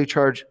negatively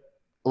charged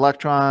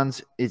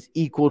electrons is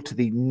equal to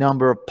the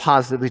number of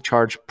positively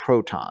charged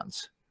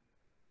protons.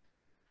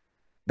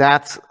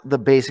 That's the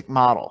basic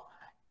model.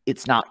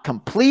 It's not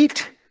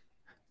complete,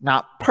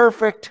 not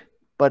perfect,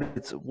 but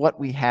it's what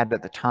we had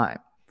at the time.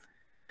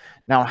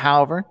 Now,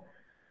 however,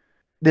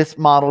 this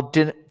model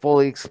didn't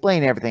fully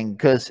explain everything,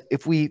 because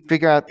if we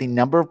figure out the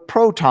number of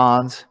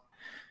protons,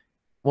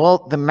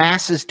 well, the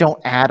masses don't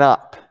add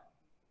up.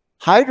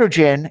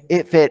 Hydrogen,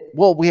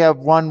 we have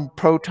one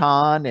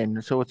proton,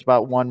 and so it's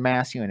about one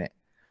mass unit.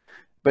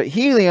 But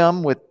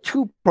helium with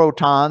 2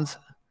 protons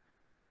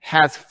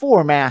has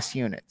 4 mass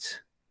units.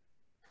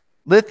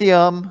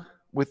 Lithium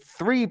with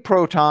 3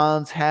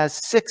 protons has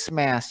 6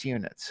 mass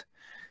units.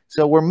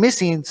 So we're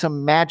missing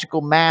some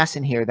magical mass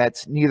in here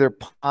that's neither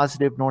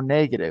positive nor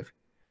negative.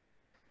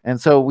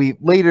 And so we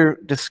later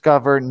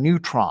discover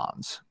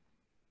neutrons,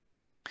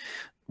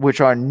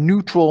 which are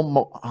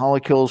neutral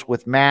molecules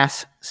with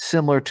mass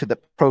similar to the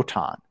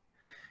proton.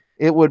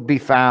 It would be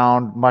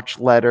found much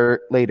later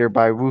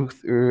by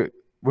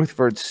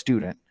Rutherford's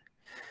student.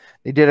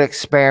 They did an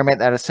experiment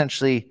that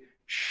essentially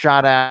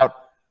shot out,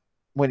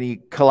 when he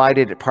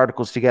collided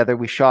particles together,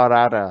 we shot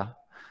out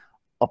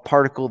a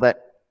particle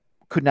that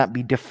could not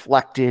be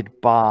deflected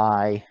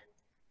by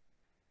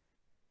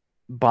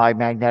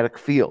magnetic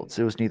fields.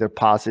 It was neither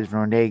positive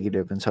nor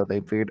negative. And so they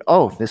figured,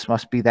 oh, this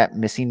must be that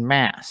missing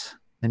mass,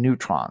 the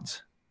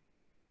neutrons.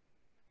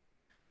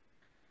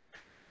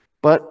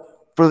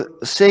 But for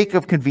the sake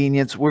of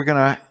convenience, we're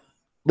going to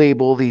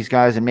label these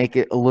guys and make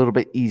it a little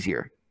bit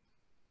easier.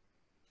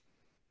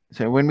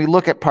 So when we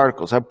look at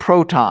particles, a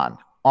proton,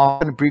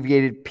 often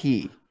abbreviated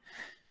P.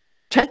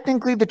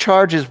 Technically, the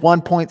charge is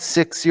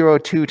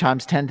 1.602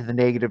 times 10 to the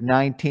negative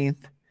 19th,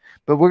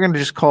 but we're going to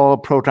just call a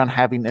proton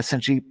having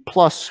essentially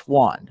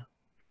 +1.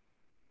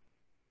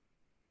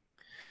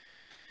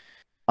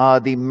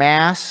 The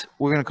mass,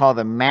 we're going to call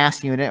the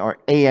mass unit, or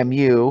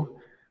AMU,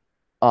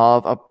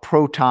 of a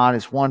proton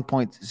is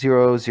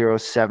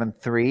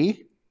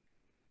 1.0073.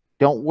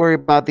 Don't worry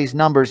about these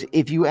numbers.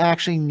 If you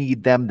actually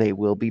need them, they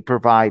will be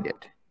provided.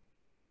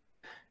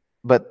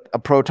 But a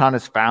proton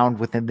is found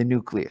within the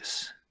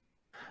nucleus.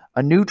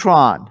 A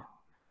neutron,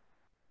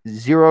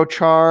 0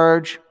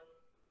 charge,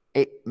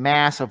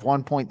 mass of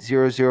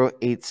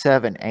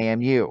 1.0087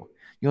 AMU.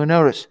 You'll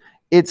notice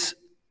it's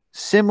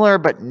similar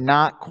but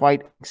not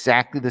quite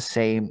exactly the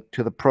same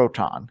to the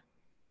proton.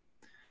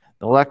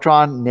 The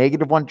electron,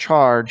 -1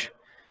 charge,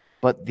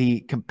 but the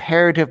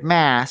comparative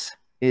mass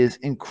is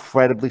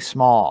incredibly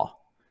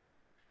small,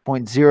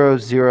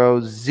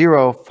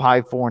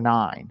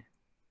 0.000549.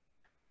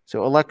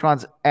 So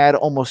electrons add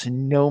almost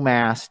no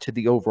mass to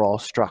the overall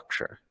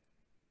structure,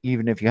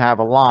 even if you have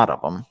a lot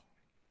of them.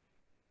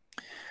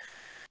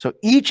 So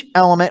each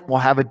element will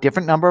have a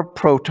different number of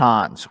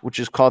protons, which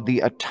is called the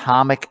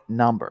atomic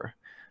number.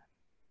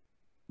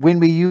 When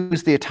we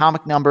use the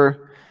atomic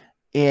number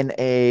in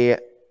an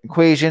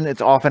equation,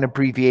 it's often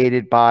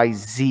abbreviated by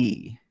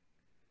Z.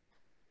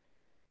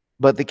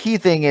 But the key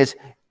thing is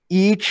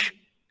each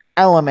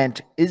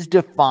element is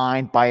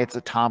defined by its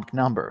atomic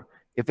number.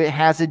 If it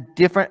has a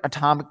different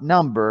atomic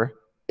number,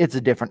 it's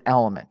a different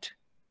element.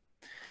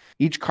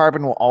 Each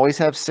carbon will always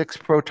have 6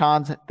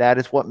 protons. That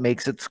is what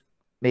make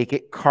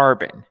it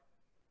carbon.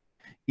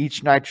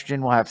 Each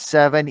nitrogen will have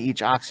 7.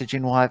 Each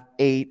oxygen will have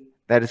 8.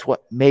 That is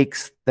what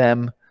makes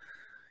them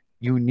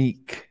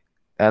unique.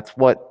 That's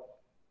what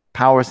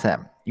powers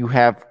them. You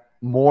have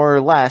more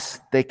or less,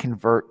 they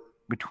convert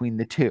between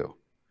the two.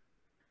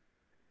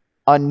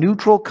 A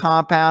neutral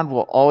compound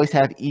will always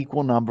have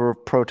equal number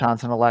of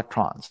protons and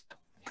electrons.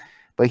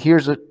 But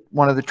here's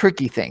one of the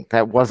tricky things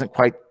that wasn't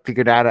quite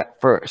figured out at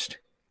first.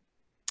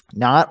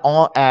 Not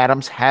all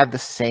atoms have the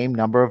same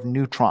number of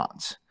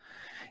neutrons.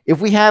 If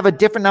we have a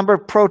different number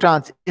of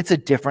protons, it's a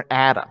different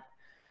atom.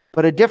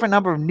 But a different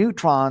number of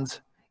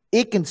neutrons,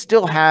 it can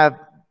still have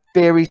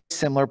very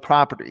similar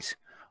properties,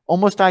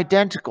 almost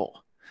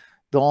identical.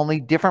 The only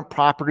different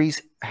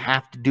properties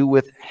have to do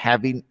with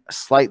having a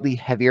slightly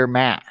heavier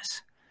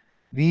mass.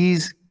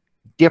 These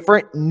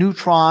different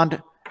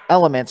neutron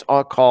elements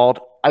are called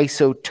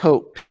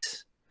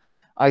isotopes.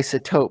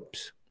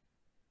 Isotopes.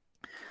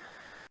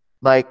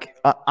 Like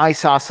an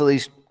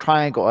isosceles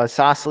triangle. A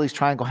isosceles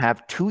triangle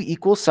have two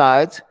equal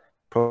sides,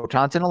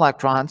 protons and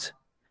electrons,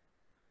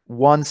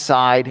 one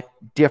side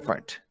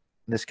different.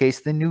 In this case,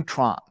 the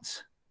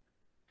neutrons.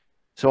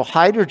 So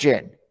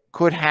hydrogen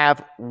could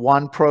have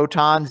one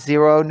proton,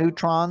 zero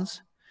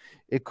neutrons.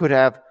 It could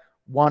have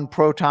one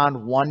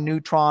proton, one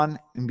neutron,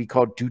 and be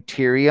called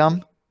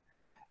deuterium.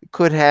 It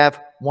could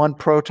have one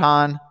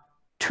proton,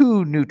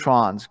 two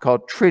neutrons,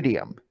 called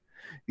tritium.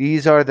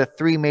 These are the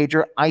three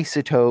major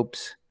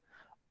isotopes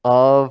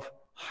of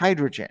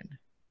hydrogen.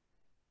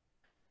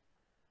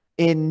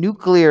 In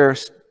nuclear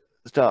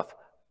stuff,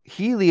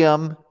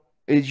 helium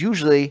is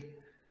usually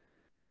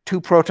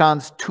two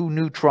protons, two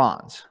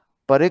neutrons,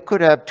 but it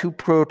could have two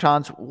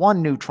protons,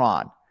 one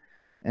neutron,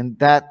 and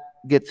that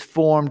gets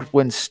formed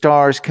when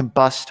stars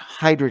combust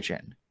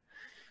hydrogen.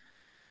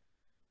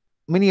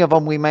 Many of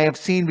them we may have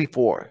seen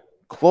before.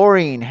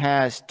 Chlorine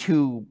has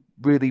two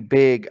really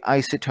big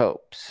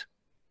isotopes.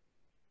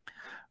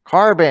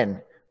 Carbon,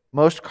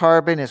 most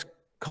carbon is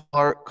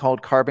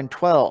called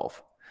carbon-12,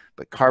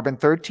 but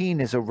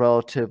carbon-13 is a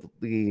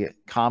relatively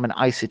common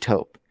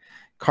isotope.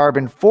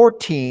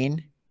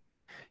 Carbon-14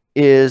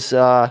 is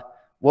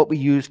what we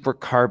use for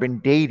carbon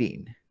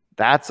dating.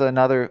 That's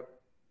another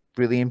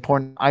really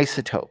important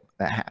isotope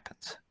that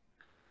happens.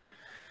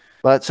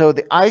 But so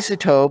the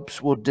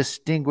isotopes will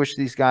distinguish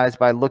these guys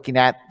by looking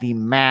at the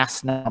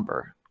mass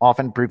number,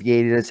 often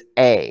abbreviated as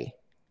A.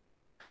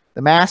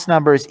 The mass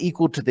number is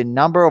equal to the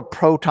number of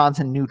protons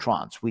and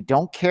neutrons. We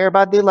don't care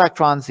about the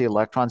electrons. The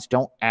electrons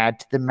don't add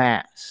to the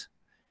mass.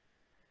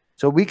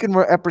 So we can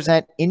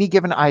represent any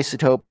given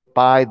isotope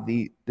by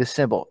the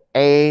symbol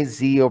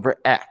Az over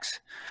X.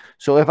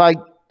 So if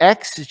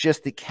X is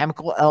just the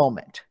chemical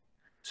element.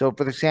 So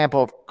for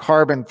example,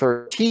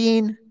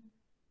 carbon-13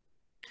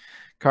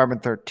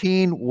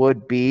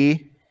 would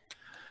be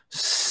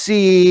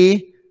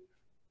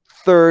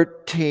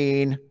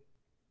C13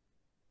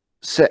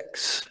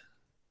 6.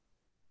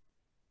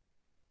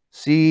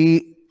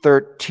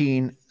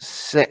 C13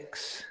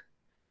 6.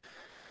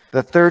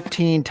 The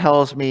 13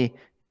 tells me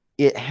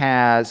it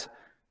has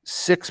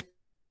 6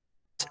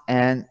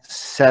 and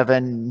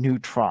 7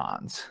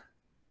 neutrons.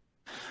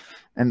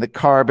 And the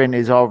carbon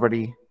is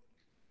already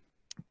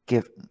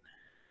given.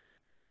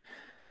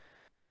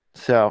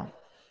 So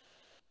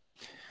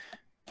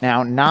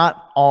now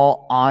not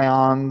all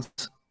atoms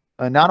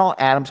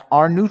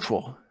are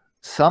neutral.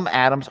 Some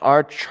atoms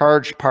are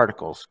charged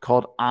particles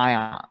called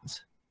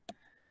ions.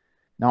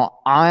 Now,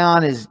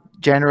 ion is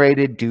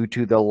generated due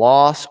to the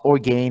loss or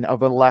gain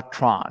of an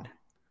electron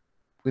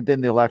within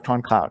the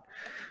electron cloud.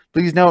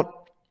 Please note,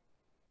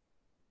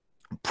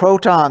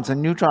 protons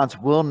and neutrons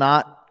will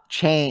not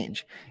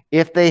change.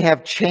 If they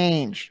have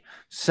changed,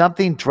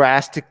 something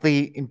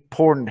drastically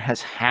important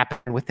has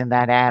happened within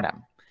that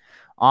atom.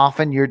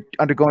 Often you're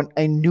undergoing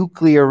a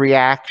nuclear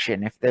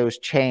reaction if those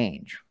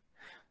change.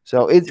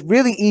 So it's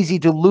really easy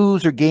to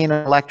lose or gain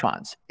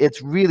electrons.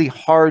 It's really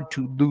hard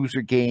to lose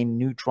or gain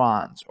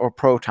neutrons or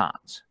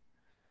protons.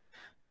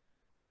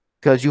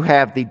 Because you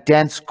have the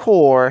dense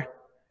core,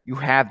 you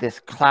have this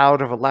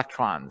cloud of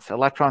electrons.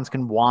 Electrons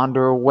can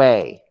wander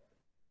away.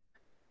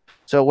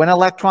 So when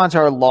electrons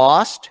are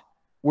lost,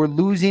 we're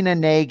losing a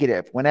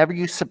negative. Whenever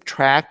you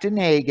subtract a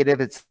negative,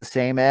 it's the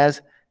same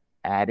as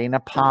adding a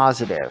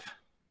positive.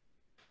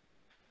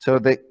 So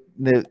the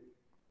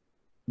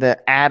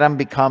atom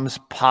becomes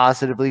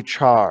positively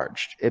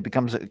charged. It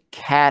becomes a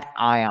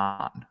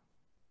cation.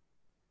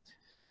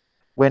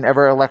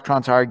 Whenever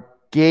electrons are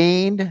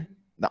gained,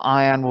 the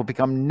ion will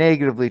become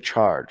negatively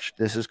charged.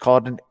 This is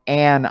called an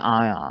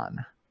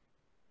anion.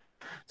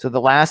 So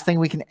the last thing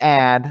we can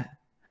add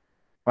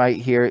right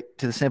here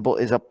to the symbol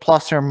is a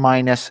plus or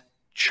minus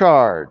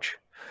charge,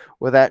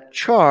 where that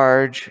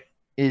charge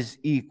is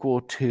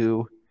equal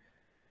to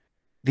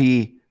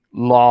the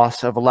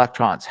loss of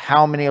electrons.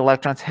 How many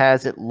electrons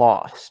has it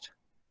lost?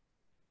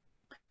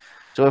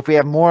 So if we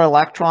have more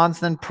electrons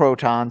than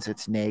protons,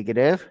 it's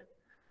negative.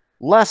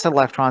 Less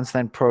electrons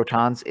than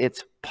protons,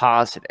 it's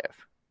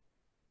positive.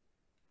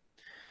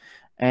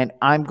 And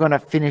I'm going to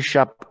finish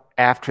up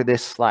after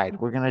this slide.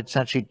 We're going to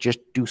essentially just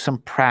do some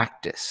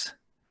practice.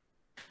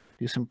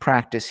 Do some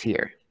practice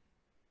here.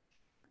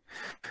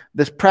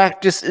 This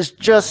practice is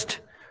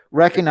just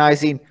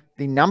recognizing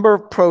the number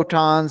of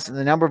protons,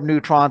 the number of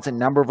neutrons, and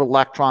number of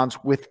electrons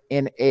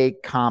within a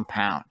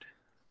compound.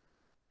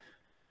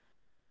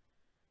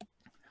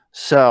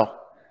 So,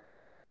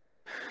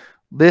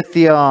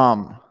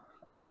 lithium,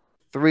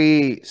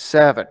 3,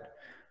 7,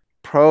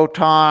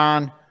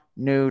 proton,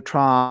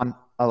 neutron,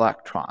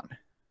 electron.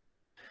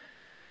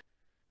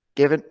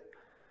 Given,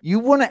 you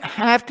wouldn't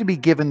have to be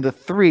given the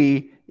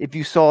 3 if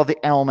you saw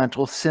the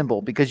elemental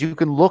symbol, because you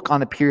can look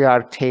on a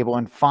periodic table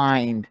and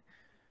find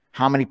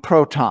how many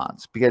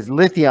protons, because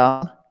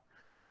lithium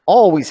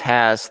always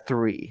has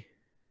 3.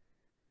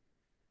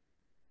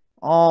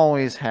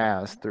 Always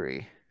has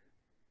 3.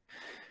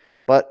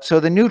 But so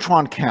the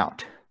neutron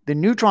count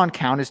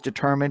is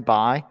determined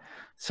by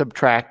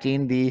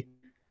subtracting the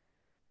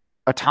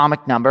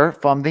atomic number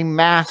from the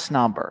mass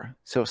number.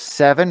 So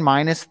 7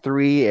 minus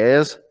 3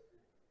 is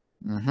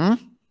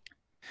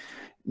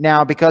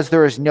Now, because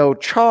there is no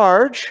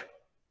charge,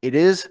 it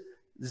is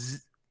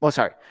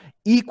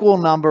equal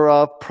number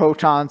of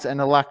protons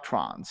and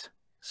electrons.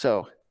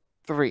 So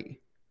 3.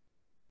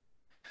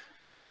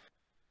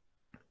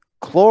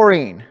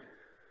 Chlorine,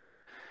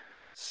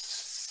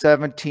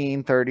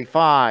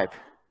 1735.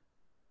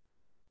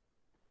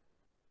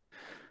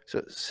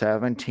 So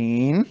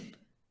 17.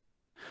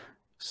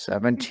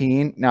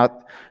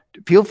 Now,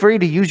 feel free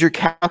to use your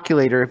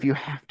calculator if you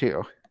have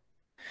to.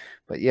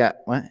 But yeah,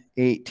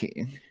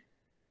 18.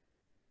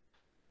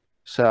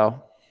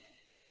 So,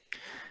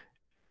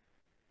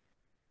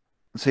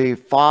 let's see,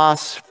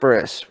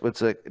 phosphorus.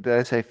 What's it? Did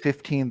I say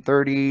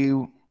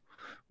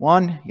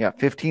 1531? Yeah,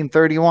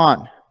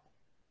 1531.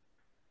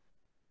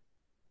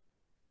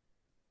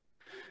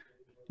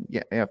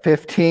 Yeah,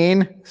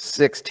 15,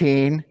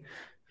 16,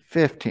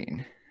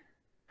 15.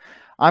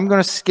 I'm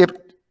going to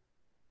skip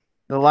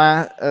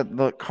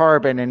the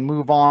carbon and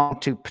move on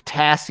to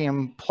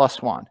potassium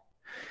 +1.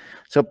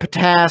 So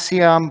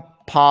potassium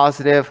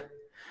positive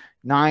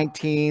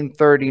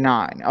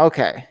 1939.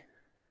 Okay.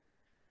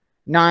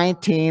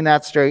 19,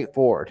 that's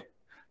straightforward.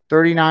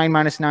 39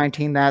 minus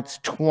 19, that's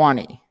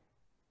 20.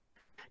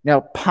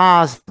 Now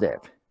positive.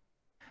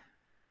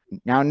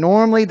 Now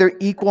normally they're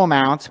equal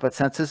amounts, but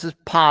since this is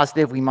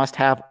positive, we must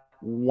have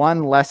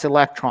 1 less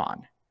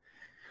electron.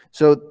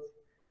 So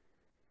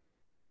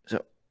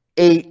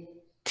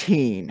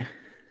 18.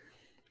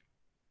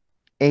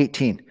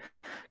 18.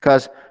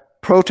 Because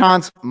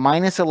protons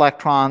minus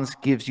electrons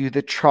gives you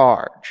the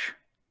charge.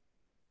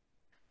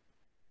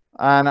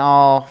 And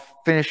I'll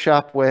finish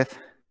up with,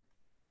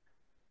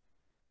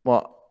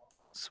 well,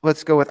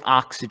 let's go with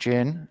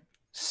oxygen.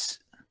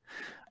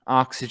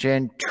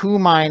 Oxygen, 2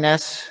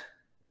 minus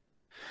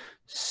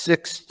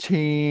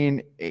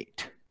 16,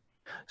 8.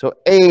 So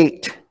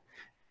 8.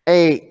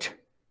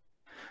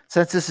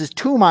 Since this is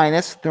 2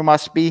 minus, there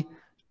must be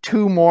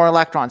 2 more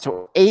electrons.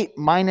 So 8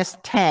 minus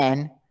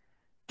 10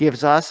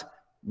 gives us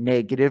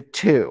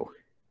 -2.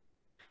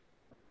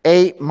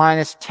 8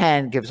 minus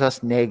 10 gives us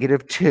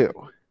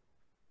 -2.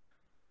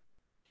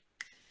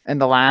 And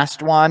the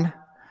last one,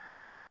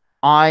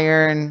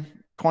 iron,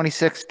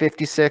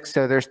 2656.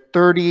 So there's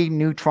 30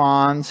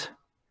 neutrons.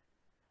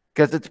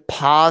 Because it's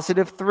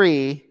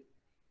 +3,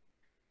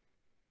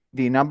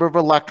 the number of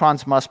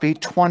electrons must be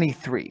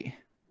 23.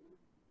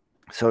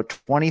 So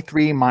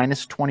 23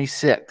 minus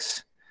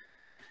 26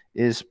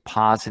 is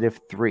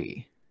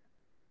 +3.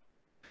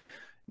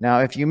 Now,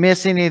 if you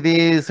miss any of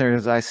these, or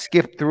as I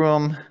skip through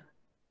them,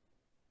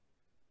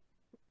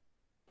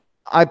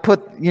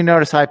 you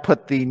notice I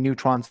put the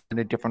neutrons in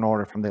a different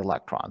order from the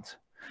electrons.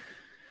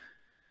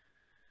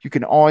 You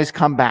can always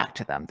come back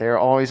to them. They're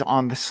always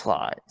on the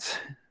slides.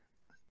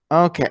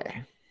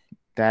 Okay,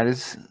 that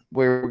is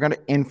where we're going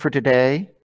to end for today.